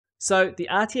So the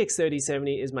RTX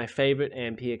 3070 is my favorite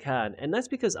Ampere card, and that's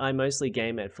because I mostly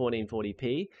game at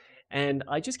 1440p, and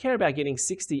I just care about getting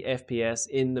 60 FPS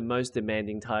in the most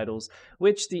demanding titles,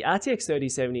 which the RTX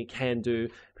 3070 can do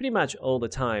pretty much all the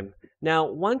time. Now,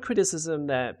 one criticism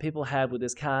that people have with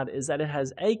this card is that it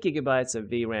has 8GB of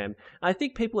VRAM. I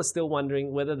think people are still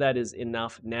wondering whether that is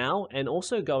enough now and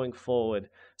also going forward.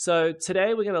 So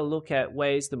today we're going to look at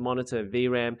ways to monitor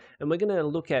VRAM, and we're going to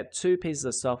look at two pieces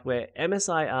of software,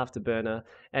 MSI Afterburner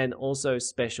and also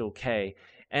Special K.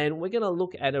 And we're going to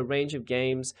look at a range of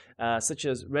games such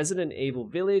as Resident Evil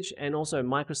Village and also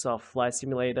Microsoft Flight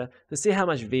Simulator to see how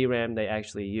much VRAM they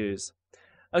actually use.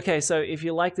 Okay, so if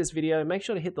you like this video, make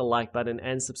sure to hit the like button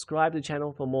and subscribe to the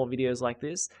channel for more videos like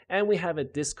this. And we have a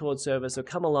Discord server, so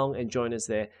come along and join us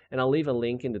there, and I'll leave a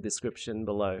link in the description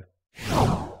below.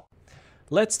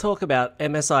 Let's talk about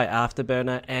MSI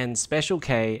Afterburner and Special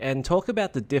K and talk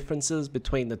about the differences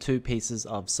between the two pieces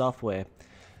of software.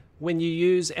 When you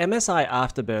use MSI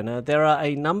Afterburner, there are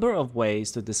a number of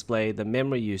ways to display the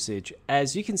memory usage.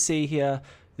 As you can see here,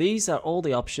 these are all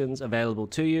the options available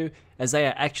to you as they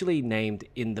are actually named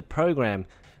in the program,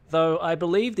 though I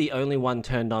believe the only one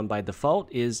turned on by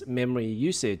default is memory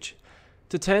usage.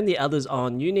 To turn the others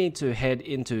on, you need to head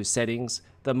into Settings,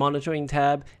 the Monitoring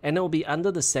tab, and it will be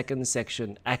under the second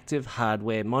section, Active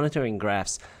Hardware Monitoring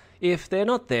Graphs. If they're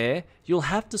not there, you'll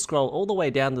have to scroll all the way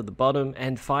down to the bottom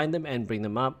and find them and bring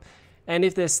them up. And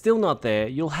if they're still not there,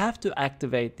 you'll have to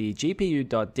activate the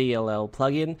GPU.dll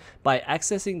plugin by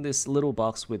accessing this little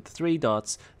box with 3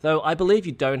 dots, though I believe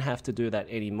you don't have to do that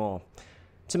anymore.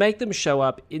 To make them show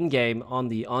up in-game on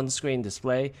the on-screen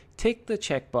display, tick the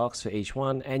checkbox for each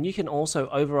one, and you can also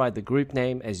override the group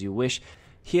name as you wish.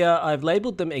 Here, I've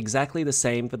labeled them exactly the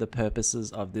same for the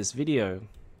purposes of this video.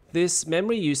 This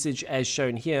memory usage as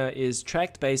shown here is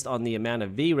tracked based on the amount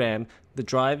of VRAM the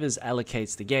drivers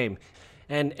allocates the game.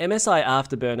 And MSI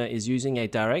Afterburner is using a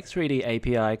Direct3D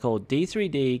API called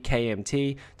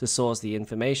D3D-KMT to source the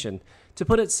information. To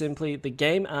put it simply, the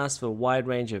game asks for a wide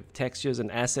range of textures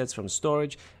and assets from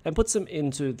storage and puts them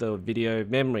into the video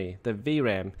memory, the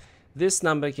VRAM. This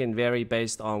number can vary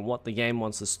based on what the game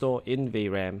wants to store in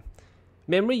VRAM.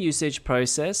 Memory usage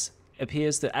process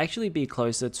appears to actually be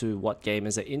closer to what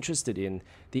gamers are interested in,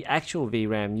 the actual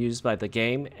VRAM used by the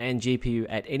game and GPU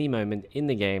at any moment in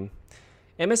the game.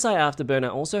 MSI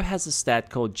Afterburner also has a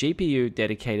stat called GPU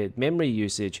dedicated memory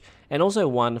usage and also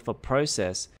one for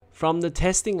process. From the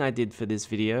testing I did for this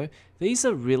video, these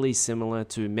are really similar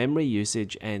to memory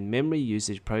usage and memory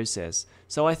usage process,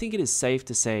 so I think it is safe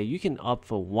to say you can opt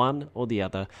for one or the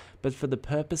other, but for the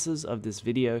purposes of this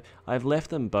video, I've left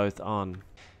them both on.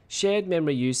 Shared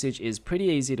memory usage is pretty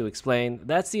easy to explain.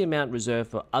 That's the amount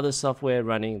reserved for other software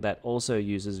running that also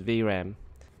uses VRAM.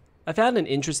 I found an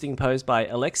interesting post by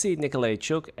Alexei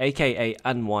Nikolaichuk, aka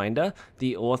Unwinder,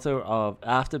 the author of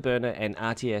Afterburner and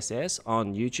RTSS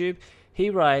on YouTube. He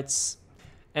writes,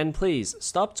 "And please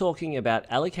stop talking about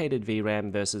allocated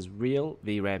VRAM versus real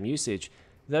VRAM usage.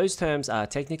 Those terms are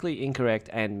technically incorrect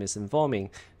and misinforming.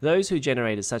 Those who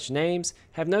generated such names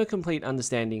have no complete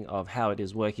understanding of how it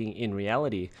is working in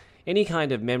reality. Any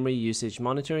kind of memory usage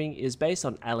monitoring is based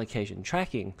on allocation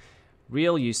tracking.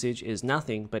 Real usage is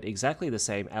nothing but exactly the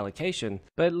same allocation,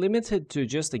 but limited to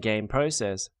just the game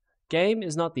process. Game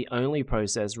is not the only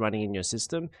process running in your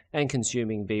system and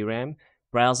consuming VRAM.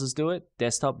 Browsers do it,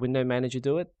 desktop window manager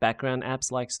do it, background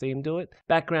apps like Steam do it,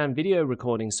 background video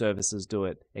recording services do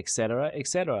it, etc,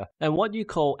 etc. And what you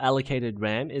call allocated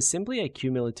RAM is simply a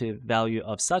cumulative value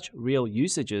of such real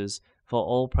usages for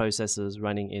all processes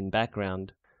running in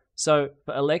background. So,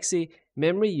 for Alexei,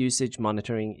 memory usage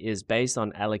monitoring is based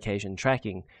on allocation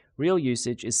tracking. Real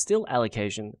usage is still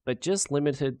allocation, but just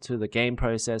limited to the game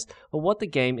process or what the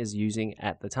game is using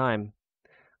at the time.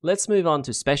 Let's move on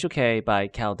to Special K by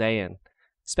Chaldean.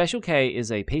 Special K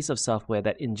is a piece of software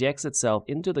that injects itself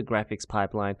into the graphics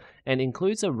pipeline and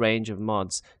includes a range of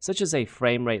mods, such as a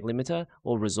frame rate limiter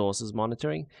or resources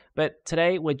monitoring, but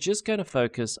today we're just going to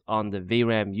focus on the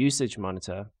VRAM usage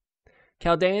monitor.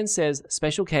 Chaldean says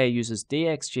Special K uses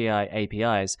DXGI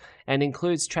APIs and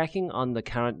includes tracking on the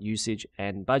current usage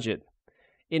and budget.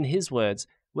 In his words,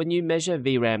 when you measure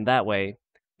VRAM that way,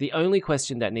 the only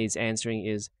question that needs answering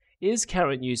is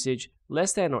current usage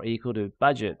less than or equal to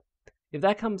budget? If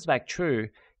that comes back true,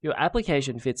 your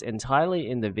application fits entirely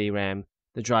in the VRAM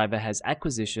the driver has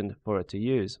acquisitioned for it to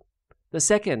use. The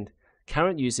second,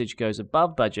 current usage goes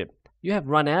above budget, you have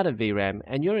run out of VRAM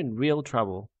and you're in real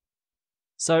trouble.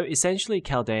 So essentially,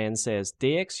 Chaldean says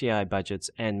DXGI budgets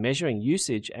and measuring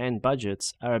usage and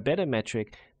budgets are a better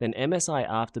metric than MSI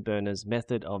Afterburner's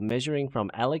method of measuring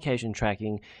from allocation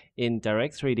tracking in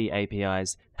Direct 3D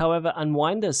APIs. However,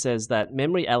 Unwinder says that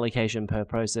memory allocation per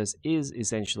process is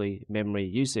essentially memory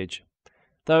usage.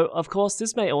 Though, of course,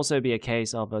 this may also be a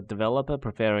case of a developer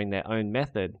preferring their own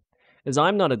method. As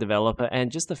I'm not a developer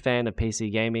and just a fan of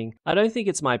PC gaming, I don't think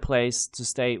it's my place to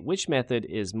state which method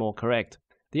is more correct.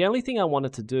 The only thing I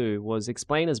wanted to do was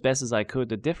explain as best as I could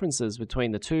the differences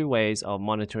between the two ways of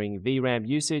monitoring VRAM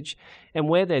usage and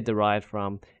where they're derived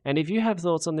from, and if you have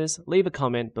thoughts on this, leave a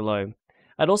comment below.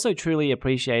 I'd also truly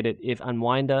appreciate it if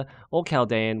Unwinder or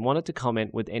Chaldean wanted to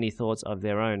comment with any thoughts of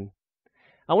their own.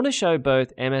 I want to show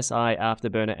both MSI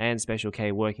Afterburner and Special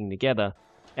K working together,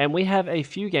 and we have a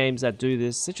few games that do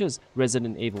this, such as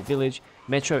Resident Evil Village,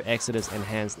 Metro Exodus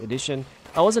Enhanced Edition.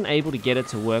 I wasn't able to get it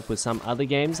to work with some other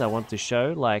games I wanted to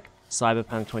show, like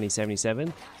Cyberpunk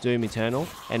 2077, Doom Eternal,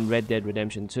 and Red Dead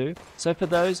Redemption 2, so for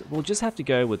those, we'll just have to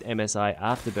go with MSI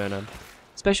Afterburner.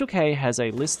 Special K has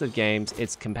a list of games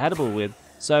it's compatible with,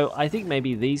 so I think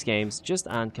maybe these games just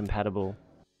aren't compatible.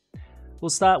 We'll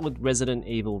start with Resident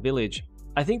Evil Village.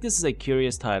 I think this is a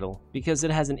curious title because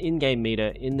it has an in-game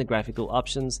meter in the graphical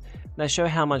options that show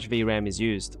how much VRAM is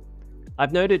used.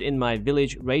 I've noted in my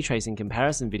Village ray tracing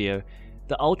comparison video,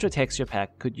 the Ultra texture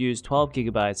pack could use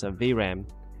 12GB of VRAM,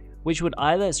 which would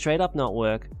either straight up not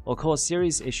work or cause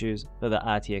serious issues for the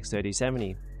RTX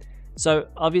 3070. So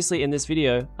obviously in this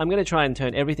video, I'm going to try and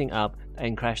turn everything up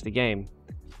and crash the game.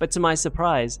 But to my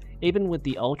surprise, even with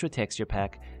the Ultra texture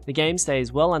pack, the game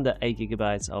stays well under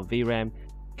 8GB of VRAM,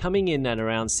 coming in at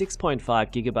around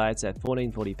 6.5GB at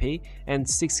 1440p and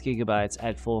 6GB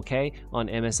at 4K on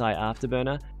MSI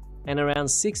Afterburner, and around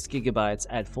 6GB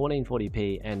at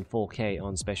 1440p and 4K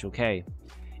on Special K.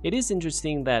 It is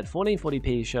interesting that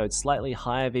 1440p showed slightly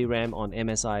higher VRAM on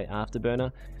MSI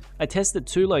Afterburner. I tested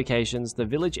two locations, the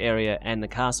village area and the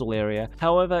castle area.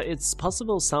 However, it's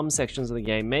possible some sections of the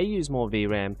game may use more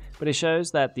VRAM, but it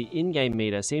shows that the in-game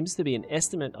meter seems to be an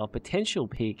estimate of potential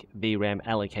peak VRAM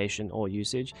allocation or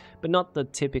usage, but not the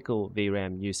typical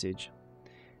VRAM usage.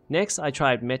 Next, I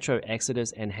tried Metro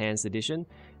Exodus Enhanced Edition.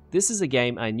 This is a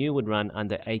game I knew would run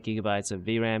under 8GB of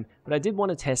VRAM, but I did want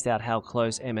to test out how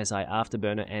close MSI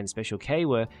Afterburner and Special K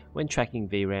were when tracking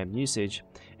VRAM usage,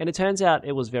 and it turns out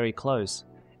it was very close.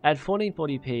 At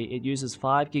 1440p it uses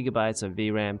 5GB of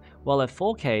VRAM, while at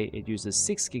 4K it uses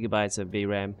 6GB of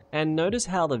VRAM, and notice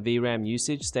how the VRAM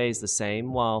usage stays the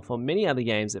same, while for many other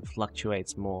games it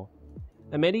fluctuates more.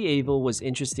 A Medieval was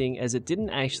interesting as it didn't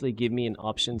actually give me an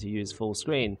option to use full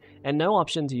screen, and no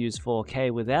option to use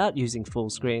 4K without using full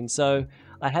screen, so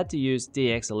I had to use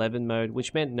DX11 mode,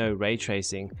 which meant no ray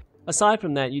tracing. Aside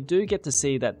from that, you do get to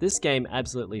see that this game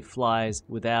absolutely flies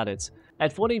without it.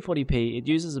 At 1440p it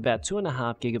uses about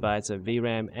 2.5GB of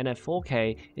VRAM, and at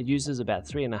 4K it uses about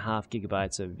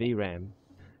 3.5GB of VRAM.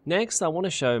 Next, I want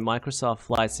to show Microsoft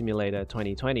Flight Simulator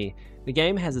 2020. The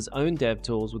game has its own dev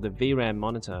tools with a VRAM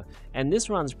monitor, and this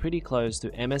runs pretty close to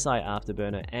MSI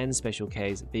Afterburner and Special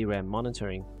K's VRAM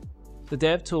monitoring. The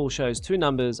dev tool shows two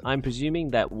numbers. I'm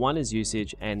presuming that one is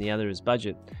usage and the other is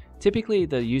budget. Typically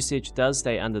the usage does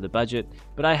stay under the budget,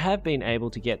 but I have been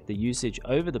able to get the usage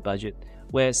over the budget,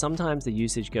 where sometimes the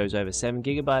usage goes over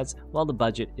 7GB while the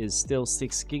budget is still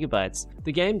 6GB.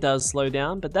 The game does slow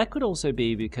down, but that could also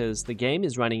be because the game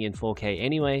is running in 4K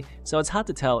anyway, so it's hard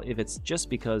to tell if it's just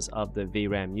because of the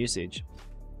VRAM usage.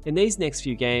 In these next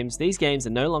few games, these games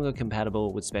are no longer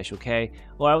compatible with Special K,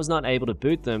 or I was not able to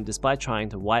boot them despite trying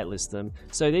to whitelist them,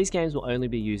 so these games will only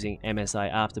be using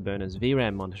MSI Afterburner's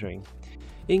VRAM monitoring.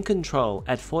 In Control,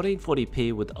 at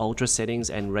 1440p with ultra settings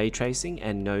and ray tracing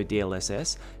and no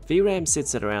DLSS, VRAM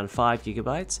sits at around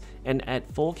 5GB, and at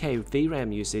 4K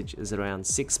VRAM usage is around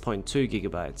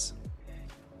 6.2GB.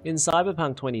 In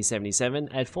Cyberpunk 2077,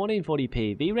 at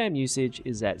 1440p VRAM usage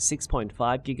is at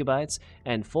 6.5GB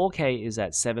and 4K is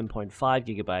at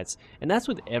 7.5GB, and that's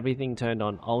with everything turned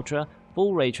on ultra,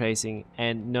 full ray tracing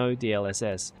and no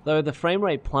DLSS, though the frame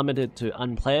rate plummeted to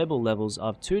unplayable levels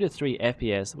of 2 to 3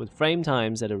 FPS with frame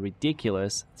times at a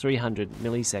ridiculous 300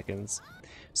 milliseconds.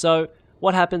 So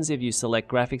what happens if you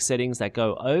select graphics settings that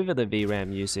go over the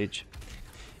VRAM usage?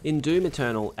 In Doom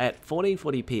Eternal at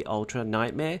 1440p Ultra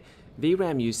Nightmare,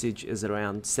 VRAM usage is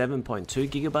around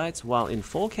 7.2GB, while in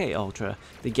 4K Ultra,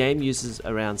 the game uses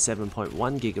around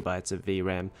 7.1GB of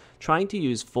VRAM. Trying to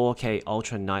use 4K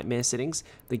Ultra Nightmare settings,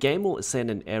 the game will send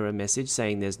an error message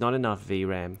saying there's not enough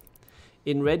VRAM.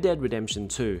 In Red Dead Redemption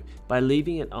 2, by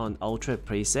leaving it on Ultra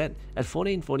preset, at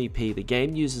 1440p the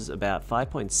game uses about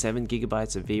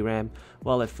 5.7GB of VRAM,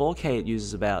 while at 4K it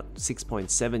uses about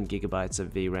 6.7GB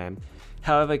of VRAM.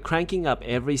 However, cranking up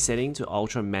every setting to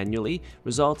Ultra manually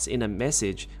results in a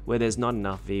message where there's not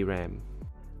enough VRAM.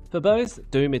 For both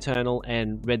Doom Eternal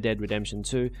and Red Dead Redemption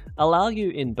 2, I'll argue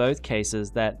in both cases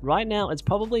that right now it's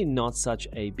probably not such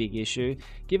a big issue,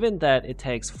 given that it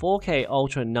takes 4K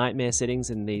Ultra nightmare settings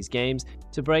in these games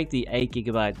to break the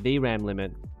 8GB VRAM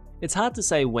limit. It's hard to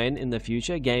say when in the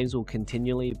future games will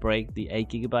continually break the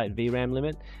 8GB VRAM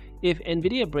limit. If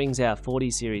Nvidia brings out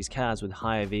 40 series cards with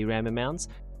higher VRAM amounts,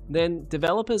 then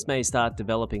developers may start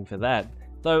developing for that.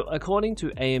 Though according to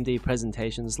AMD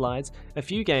presentation slides, a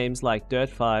few games like Dirt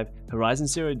 5, Horizon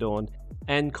Zero Dawn,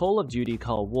 and Call of Duty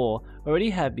Cold War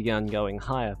already have begun going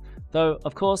higher. Though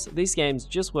of course these games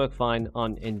just work fine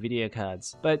on Nvidia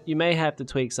cards, but you may have to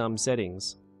tweak some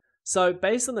settings. So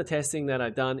based on the testing that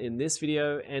I've done in this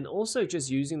video and also just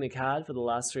using the card for the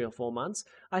last 3 or 4 months,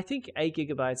 I think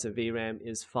 8GB of VRAM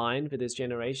is fine for this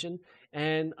generation,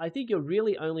 and I think you're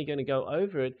really only going to go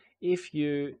over it if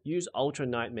you use Ultra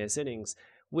Nightmare settings,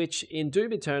 which in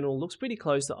Doom Eternal looks pretty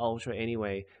close to Ultra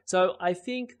anyway. So I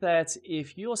think that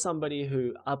if you're somebody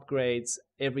who upgrades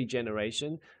every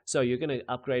generation, so you're going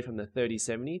to upgrade from the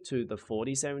 3070 to the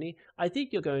 4070, I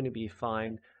think you're going to be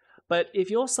fine. But if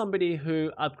you're somebody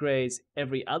who upgrades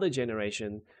every other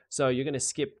generation, so you're going to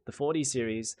skip the 40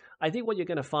 series, I think what you're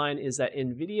going to find is that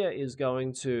Nvidia is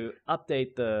going to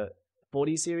update the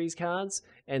 40 series cards,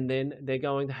 and then they're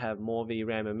going to have more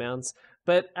VRAM amounts.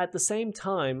 But at the same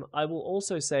time, I will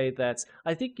also say that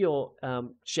I think your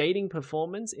shading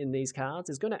performance in these cards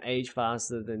is going to age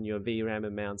faster than your VRAM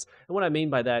amounts. And what I mean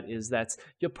by that is that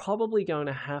you're probably going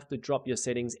to have to drop your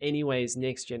settings anyways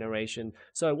next generation.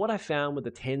 So what I found with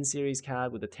the 10 series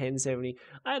card, with the 1070,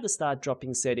 I had to start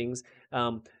dropping settings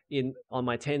on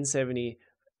my 1070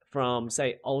 from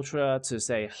say ultra to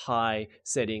say high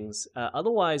settings.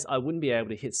 Otherwise, I wouldn't be able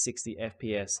to hit 60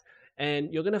 FPS.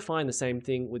 And you're going to find the same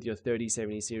thing with your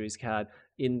 3070 series card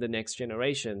in the next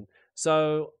generation.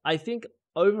 So I think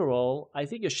overall, I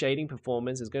think your shading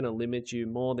performance is going to limit you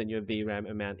more than your VRAM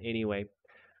amount anyway.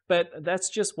 But that's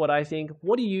just what I think.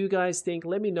 What do you guys think?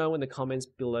 Let me know in the comments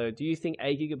below. Do you think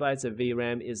 8GB of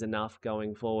VRAM is enough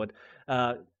going forward?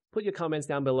 Put your comments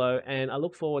down below and I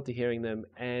look forward to hearing them.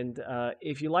 And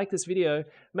if you like this video,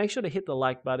 make sure to hit the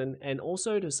like button and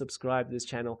also to subscribe to this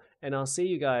channel. And I'll see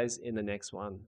you guys in the next one.